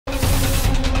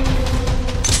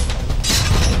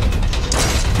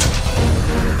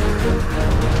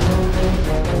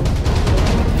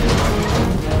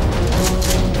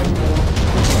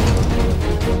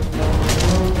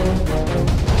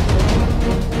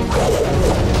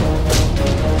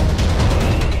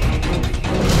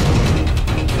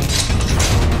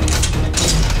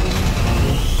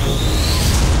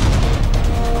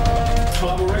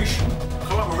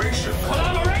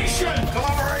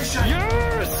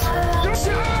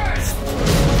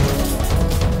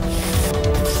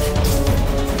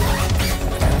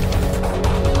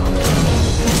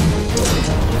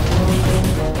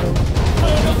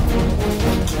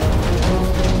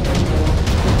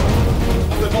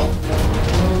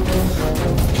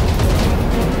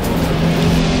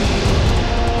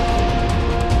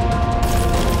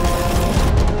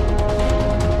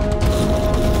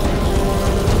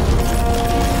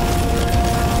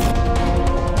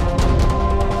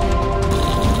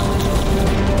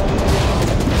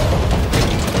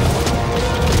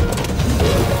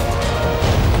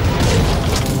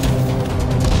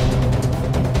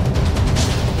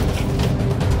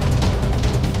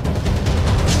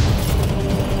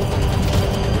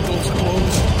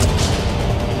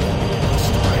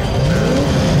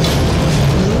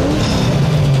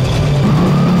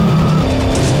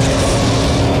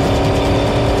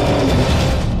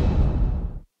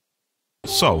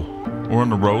So, we're on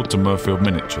the road to Murfield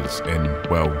Miniatures in,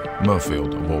 well,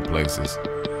 Murfield of all places,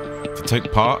 to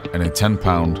take part in a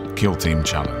 £10 Kill Team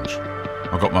challenge.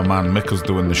 I've got my man Mickles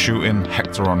doing the shooting,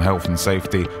 Hector on health and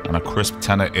safety, and a crisp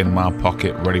tenner in my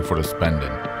pocket ready for the spending.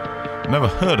 Never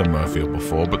heard of Murfield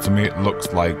before, but to me it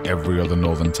looks like every other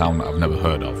northern town that I've never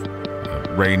heard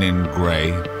of. Raining,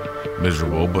 grey,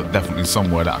 miserable, but definitely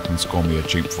somewhere that I can score me a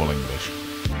cheap full English.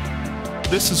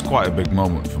 This is quite a big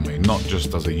moment for me, not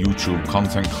just as a YouTube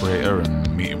content creator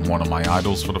and meeting one of my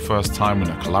idols for the first time in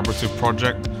a collaborative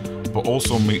project, but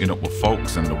also meeting up with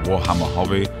folks in the Warhammer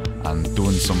hobby and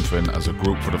doing something as a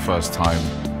group for the first time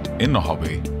in the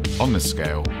hobby on this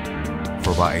scale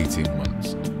for about 18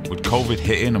 months. With COVID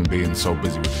hitting and being so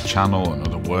busy with the channel and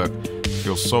other work, it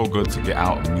feels so good to get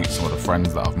out and meet some of the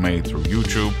friends that I've made through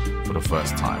YouTube for the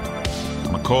first time.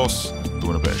 And of course,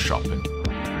 doing a bit of shopping.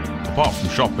 Apart from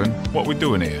shopping, what are we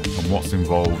doing here and what's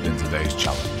involved in today's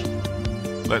challenge?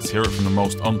 Let's hear it from the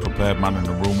most unprepared man in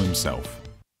the room himself.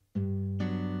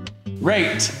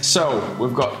 Right, so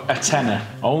we've got a tenner,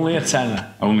 only a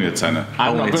tenner. Only a tenner.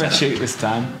 I'm not going to cheat this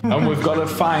time. And we've got to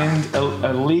find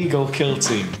a legal kill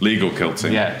team. Legal kill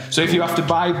team? Yeah. So if you have to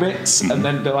buy bits and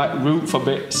then like root for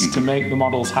bits to make the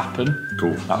models happen,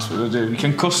 cool. That's what we do. You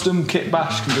can custom kit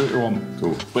bash, can do what you want.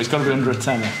 Cool. But it's got to be under a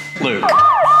tenner. Luke,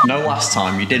 no last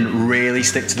time you didn't really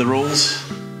stick to the rules.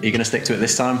 Are you going to stick to it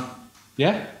this time?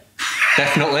 Yeah.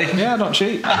 Definitely. Yeah, don't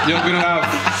cheat. You're going to have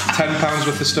 £10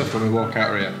 worth of stuff when we walk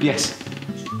out of here? Yes.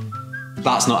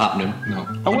 That's not happening. No.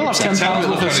 I will have £10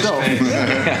 worth of stuff.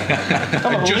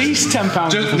 At least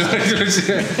 £10 worth of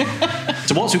stuff.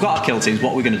 So once we've got our kill teams,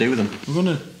 what are we going to do with them? We're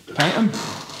going to paint them.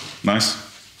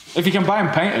 Nice. If you can buy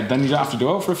them painted, then you don't have to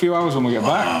do it for a few hours when we get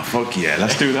back. Oh, fuck yeah,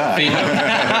 let's do that.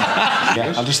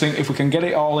 Yeah, I just think if we can get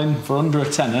it all in for under a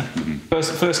tenner,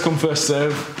 first come, first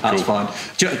serve. That's fine.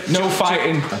 No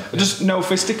fighting, just no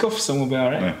fisticuffs and we'll be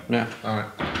alright. Yeah. Alright.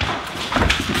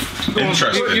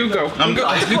 Interesting. You go.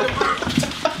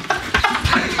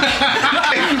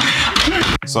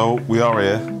 So we are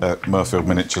here at Murfield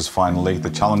Miniatures finally. The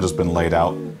challenge has been laid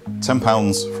out.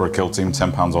 £10 for a kill team,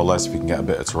 £10 or less. If you can get a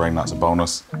bit of terrain, that's a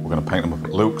bonus. We're going to paint them up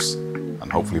at Luke's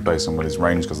and hopefully base them with his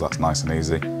range because that's nice and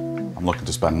easy. I'm looking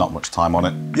to spend not much time on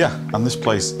it. Yeah, and this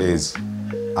place is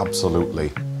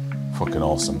absolutely fucking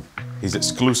awesome. He's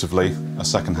exclusively a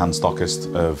second-hand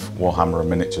stockist of Warhammer and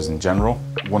miniatures in general.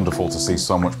 Wonderful to see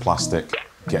so much plastic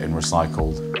getting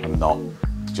recycled and not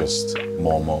just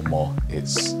more.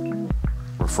 It's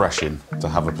refreshing to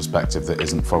have a perspective that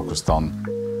isn't focused on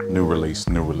new release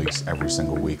every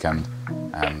single weekend.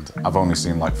 And I've only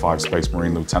seen like 5 Space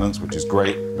Marine Lieutenants, which is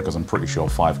great because I'm pretty sure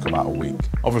 5 come out a week.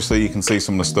 Obviously you can see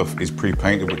some of the stuff is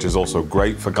pre-painted, which is also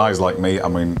great for guys like me. I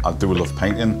mean, I do love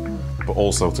painting, but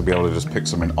also to be able to just pick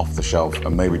something off the shelf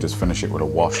and maybe just finish it with a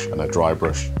wash and a dry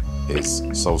brush is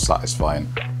so satisfying.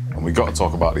 And we got to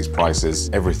talk about these prices.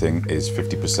 Everything is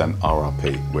 50%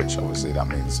 RRP, which obviously that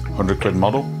means 100 quid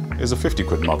model is a 50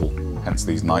 quid model. Hence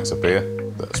these knights up here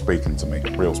that are speaking to me,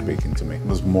 real speaking to me.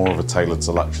 There's more of a tailored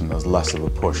selection, there's less of a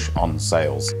push on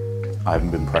sales. I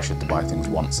haven't been pressured to buy things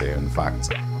once here. In fact,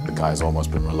 the guy's almost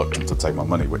been reluctant to take my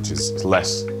money, which is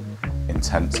less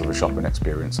intense of a shopping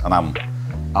experience. And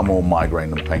I'm all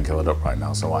migraine and painkillered up right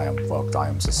now, so I am fucked. I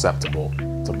am susceptible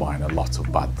to buying a lot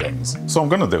of bad things. So I'm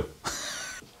gonna do.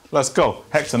 Let's go.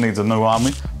 Hector needs a new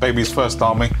army. Baby's first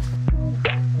army.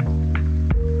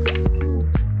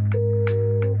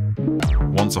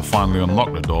 Once I finally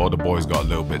unlocked the door, the boys got a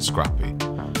little bit scrappy.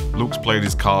 Luke's played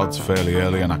his cards fairly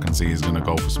early and I can see he's gonna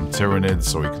go for some Tyranids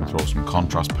so he can throw some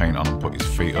contrast paint on and put his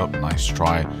feet up. Nice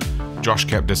try. Josh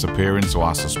kept disappearing, so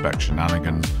I suspect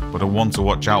shenanigans, but the one to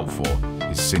watch out for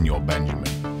is Senior Benjamin.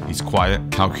 He's quiet,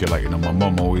 calculating, and my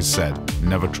mum always said,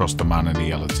 never trust a man in a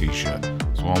yellow t-shirt.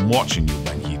 So I'm watching you,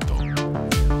 Benjito.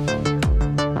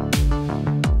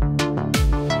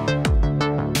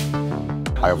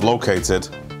 I have located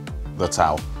the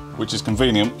towel, which is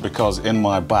convenient because in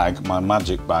my bag, my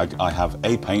magic bag, I have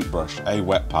a paintbrush, a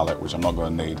wet palette, which I'm not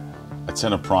going to need, a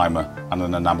tin of primer, and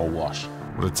an enamel wash.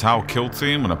 With a towel kill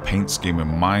team and a paint scheme in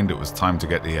mind, it was time to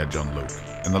get the edge on Luke.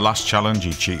 In the last challenge,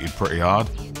 he cheated pretty hard,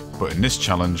 but in this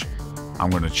challenge, I'm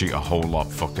going to cheat a whole lot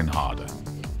fucking harder.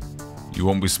 You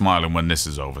won't be smiling when this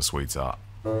is over, sweetheart.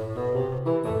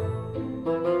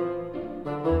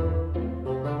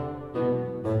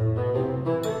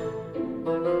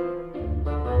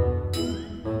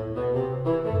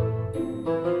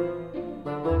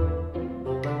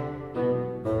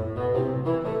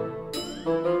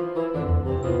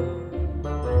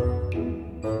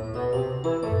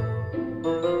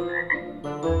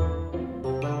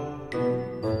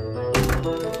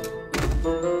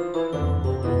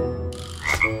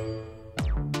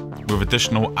 With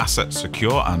additional assets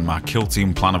secure and my kill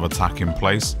team plan of attack in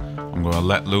place, I'm going to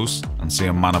let loose and see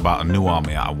a man about a new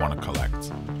army I want to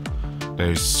collect.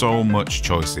 There is so much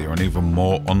choice here, and even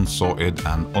more unsorted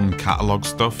and uncatalogued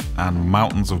stuff, and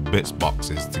mountains of bits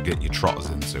boxes to get your trotters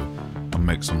into and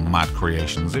make some mad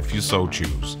creations if you so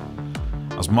choose.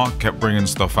 As Mark kept bringing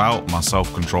stuff out, my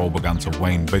self-control began to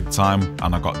wane big time,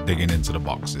 and I got digging into the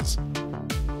boxes.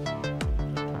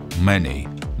 Many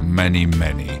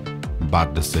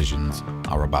bad decisions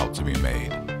are about to be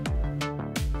made.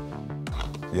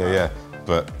 Yeah,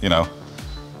 but you know,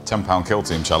 £10 kill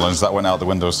team challenge, that went out the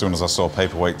window as soon as I saw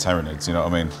paperweight Tyranids, you know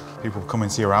what I mean? People come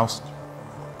into your house,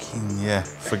 yeah,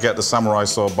 forget the samurai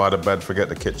sword by the bed, forget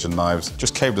the kitchen knives,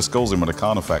 just cave the skulls in with the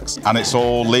Carnifex. And it's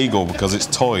all legal because it's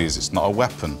toys, it's not a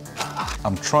weapon.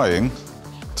 I'm trying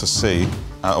to see,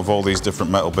 out of all these different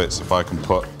metal bits, if I can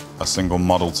put a single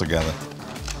model together.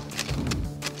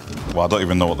 Well, I don't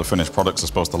even know what the finished products are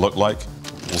supposed to look like.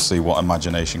 We'll see what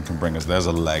imagination can bring us. There's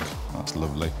a leg, that's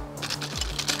lovely.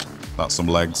 That's some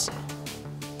legs.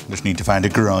 Just need to find a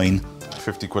groin.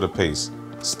 50 quid a piece,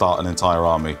 start an entire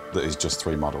army that is just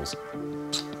 3 models.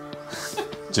 Do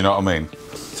you know what I mean?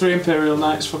 3 Imperial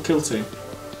Knights for kill team.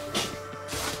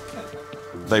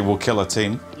 They will kill a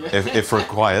team, if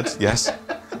required, yes.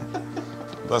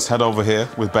 Let's head over here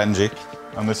with Benji,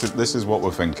 and this is what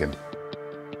we're thinking.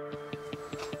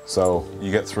 So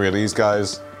you get 3 of these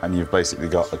guys, and you've basically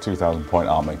got a 2,000 point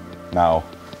army. Now,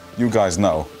 you guys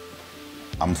know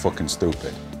I'm fucking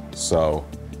stupid, so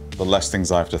the less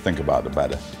things I have to think about, the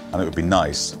better. And it would be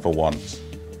nice, for once,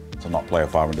 to not play a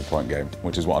 500 point game,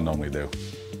 which is what I normally do.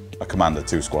 I commander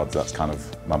 2 squads, that's kind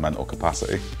of my mental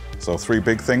capacity. So 3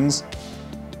 big things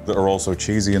that are also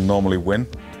cheesy and normally win,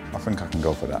 I think I can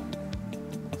go for that.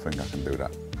 I think I can do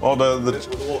that. Oh, with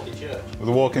the walk-in church? With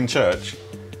the walk-in church?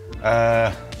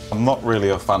 I'm not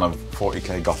really a fan of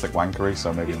 40k gothic wankery,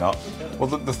 so maybe not. Well,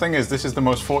 the thing is, this is the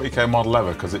most 40k model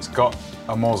ever because it's got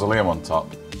a mausoleum on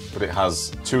top, but it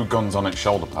has 2 guns on its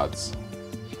shoulder pads,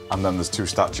 and then there's 2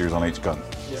 statues on each gun.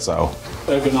 Yeah. So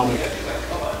ergonomic.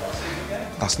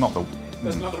 That's not the.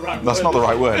 That's not the right word. That's not the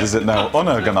right word, is it? No,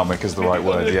 unergonomic is the right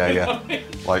word. Yeah.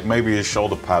 Like maybe his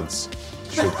shoulder pads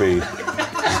should be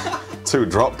 2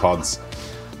 drop pods.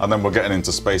 And then we're getting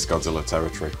into Space Godzilla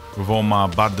territory. With all my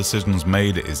bad decisions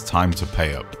made, it is time to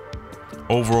pay up.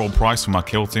 Overall price for my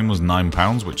kill team was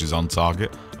 £9, which is on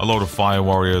target, a load of Fire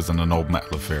Warriors and an old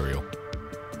Metal Ethereal.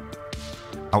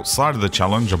 Outside of the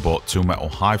challenge, I bought 2 Metal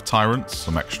Hive Tyrants,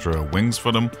 some extra wings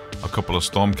for them, a couple of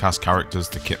Stormcast characters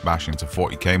to kit bash into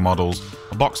 40k models,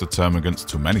 a box of Termagants,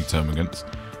 too many Termagants,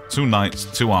 2 Knights,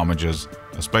 2 Armigers,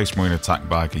 a Space Marine attack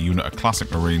bike, a unit of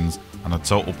Classic Marines, and a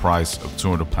total price of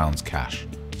 £200 cash.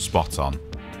 Spot on.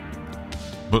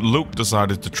 But Luke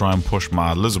decided to try and push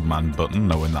my Lizardman button,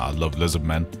 knowing that I love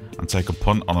Lizardmen, and take a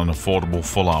punt on an affordable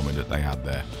full army that they had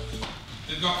there.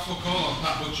 They've got fuck all on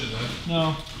Pat Butcher though.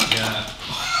 No. Yeah.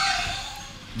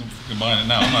 I'm not fucking buying it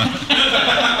now, am I?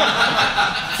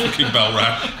 Fucking bell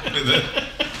rap.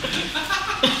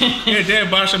 Yeah, dare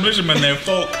buy some Lizardmen, they're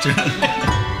fucked.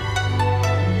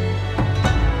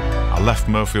 I left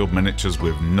Murfield Miniatures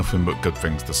with nothing but good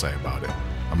things to say about it.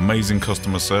 Amazing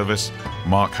customer service,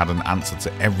 Mark had an answer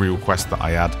to every request that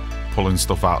I had, pulling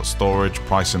stuff out of storage,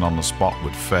 pricing on the spot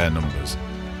with fair numbers.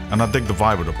 And I dig the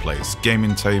vibe of the place,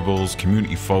 gaming tables,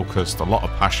 community focused, a lot of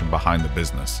passion behind the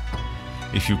business.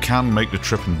 If you can, make the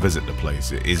trip and visit the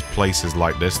place. It is places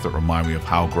like this that remind me of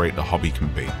how great the hobby can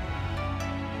be.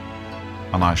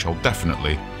 And I shall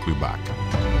definitely be back.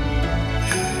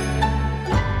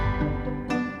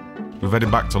 We've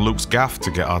headed back to Luke's gaff to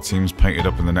get our teams painted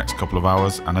up in the next couple of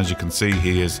hours, and as you can see,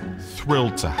 he is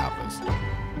thrilled to have us.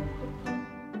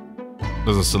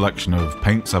 There's a selection of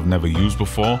paints I've never used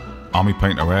before, Army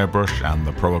Painter Airbrush and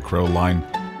the Pro Acryl line.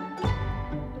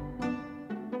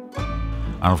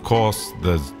 And of course,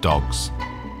 there's dogs.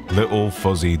 Little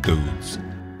fuzzy dudes.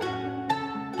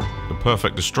 The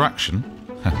perfect distraction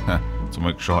to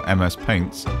make sure MS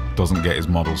Paints doesn't get his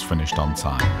models finished on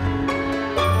time.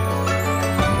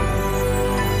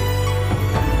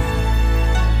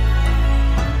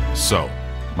 So,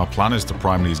 my plan is to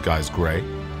prime these guys grey,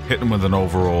 hit them with an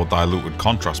overall diluted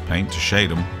contrast paint to shade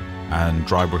them, and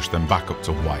dry brush them back up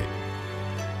to white.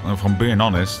 And if I'm being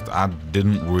honest, I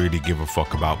didn't really give a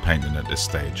fuck about painting at this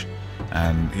stage,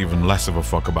 and even less of a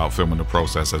fuck about filming the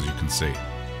process, as you can see.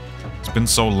 It's been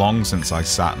so long since I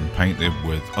sat and painted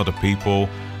with other people,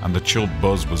 and the chilled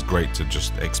buzz was great to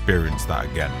just experience that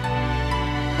again.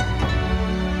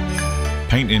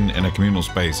 Painting in a communal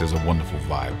space is a wonderful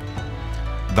vibe.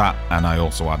 That, and I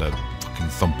also had a fucking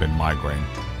thumping migraine,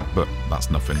 but that's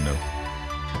nothing new.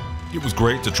 It was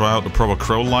great to try out the Pro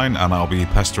Acryl line, and I'll be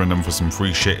pestering them for some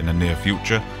free shit in the near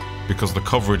future, because the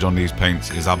coverage on these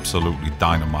paints is absolutely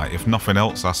dynamite. If nothing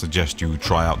else, I suggest you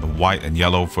try out the white and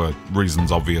yellow for reasons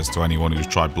obvious to anyone who's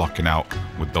tried blocking out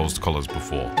with those colours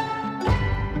before.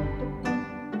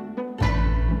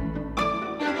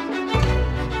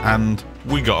 And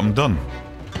we got them done.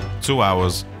 2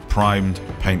 hours, primed,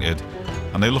 painted,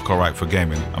 and they look alright for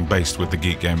gaming and based with the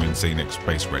GeekGaming Scenic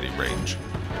Space Ready range.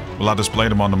 Will I display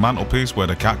them on the mantelpiece where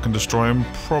the cat can destroy them?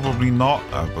 Probably not,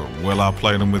 but will I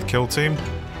play them with Kill Team?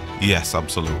 Yes,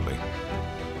 absolutely.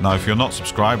 Now if you're not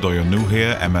subscribed or you're new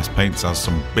here, MS Paints has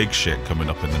some big shit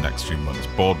coming up in the next few months.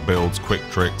 Board builds, quick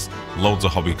tricks, loads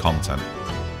of hobby content.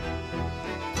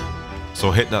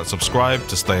 So hit that subscribe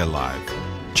to stay alive.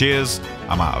 Cheers,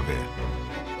 I'm out of here.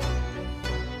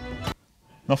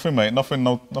 Nothing, mate.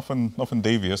 Nothing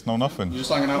devious. No, nothing. You're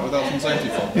just hanging out with health and safety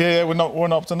folk? Yeah, we're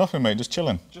not up to nothing, mate. Just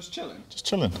chilling. Just chilling? Just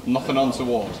chilling. Nothing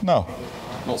untoward? No.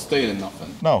 Not stealing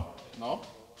nothing? No. No?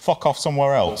 Fuck off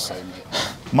somewhere else. Okay,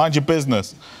 mate. Mind your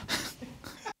business.